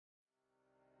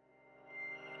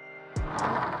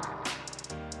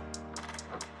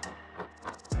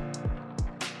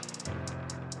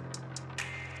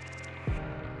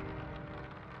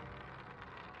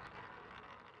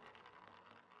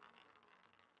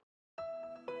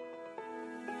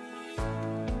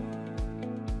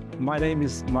My name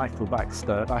is Michael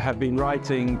Baxter. I have been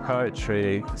writing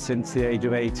poetry since the age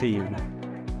of 18.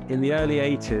 In the early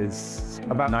 80s,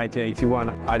 about 1981,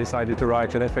 I decided to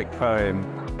write an epic poem.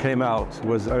 Came out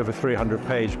was over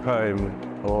 300-page poem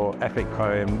or epic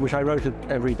poem, which I wrote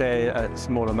every day at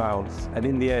small amounts. And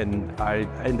in the end, I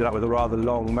ended up with a rather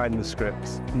long manuscript.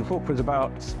 And the book was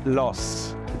about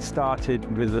loss. It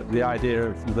started with the idea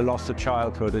of the loss of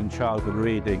childhood and childhood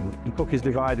reading. The book is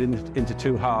divided into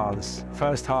two halves.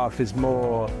 First half is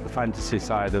more the fantasy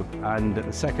side and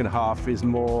the second half is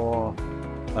more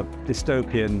a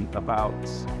dystopian about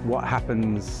what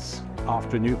happens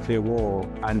after a nuclear war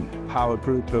and how a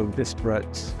group of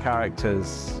disparate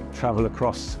characters travel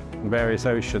across various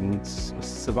oceans,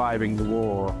 surviving the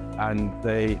war, and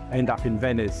they end up in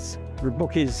Venice. The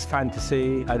book is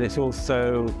fantasy, and it's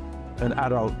also an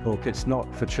adult book. It's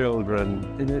not for children.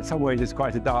 In some ways, it's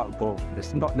quite a dark book.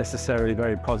 It's not necessarily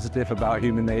very positive about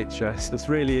human nature. It's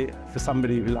really for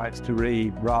somebody who likes to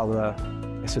read rather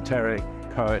esoteric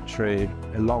poetry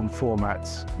in long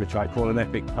formats, which I call an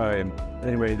epic poem.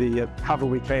 Anyway, the cover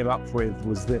we came up with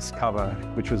was this cover,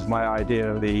 which was my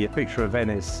idea, the picture of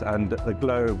Venice and the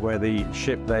globe where the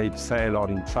ship they'd sail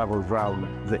on travels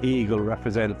round. The eagle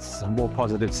represents a more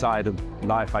positive side of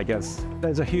life, I guess.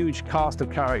 There's a huge cast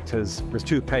of characters. There's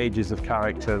 2 pages of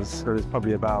characters. So there's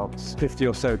probably about 50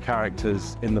 or so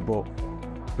characters in the book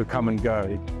who come and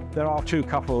go. There are 2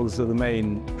 couples of the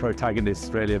main protagonists,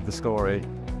 really, of the story.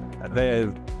 They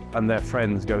and their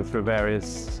friends go through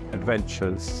various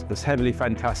adventures. It's heavily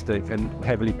fantastic and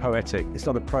heavily poetic. It's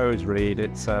not a prose read,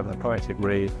 it's a poetic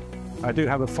read. I do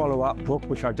have a follow-up book,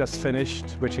 which I've just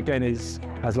finished, which again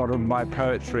has a lot of my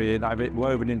poetry and I've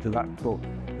woven into that book.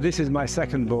 This is my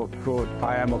second book called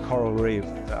I Am a Coral Reef.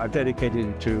 I've dedicated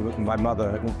it to my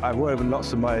mother. I've woven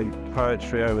lots of my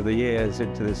poetry over the years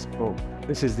into this book.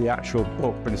 This is the actual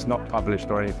book, but it's not published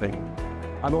or anything.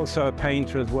 I'm also a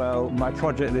painter as well. My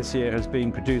project this year has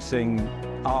been producing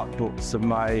art books of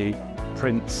my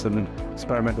prints and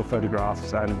experimental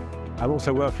photographs, and I'm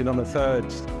also working on a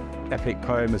 3rd epic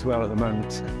poem as well at the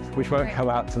moment, which won't come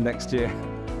out till next year.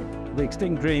 The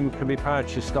Extinct Dream can be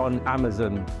purchased on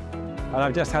Amazon, and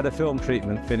I've just had a film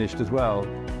treatment finished as well.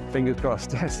 Fingers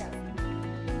crossed, yes.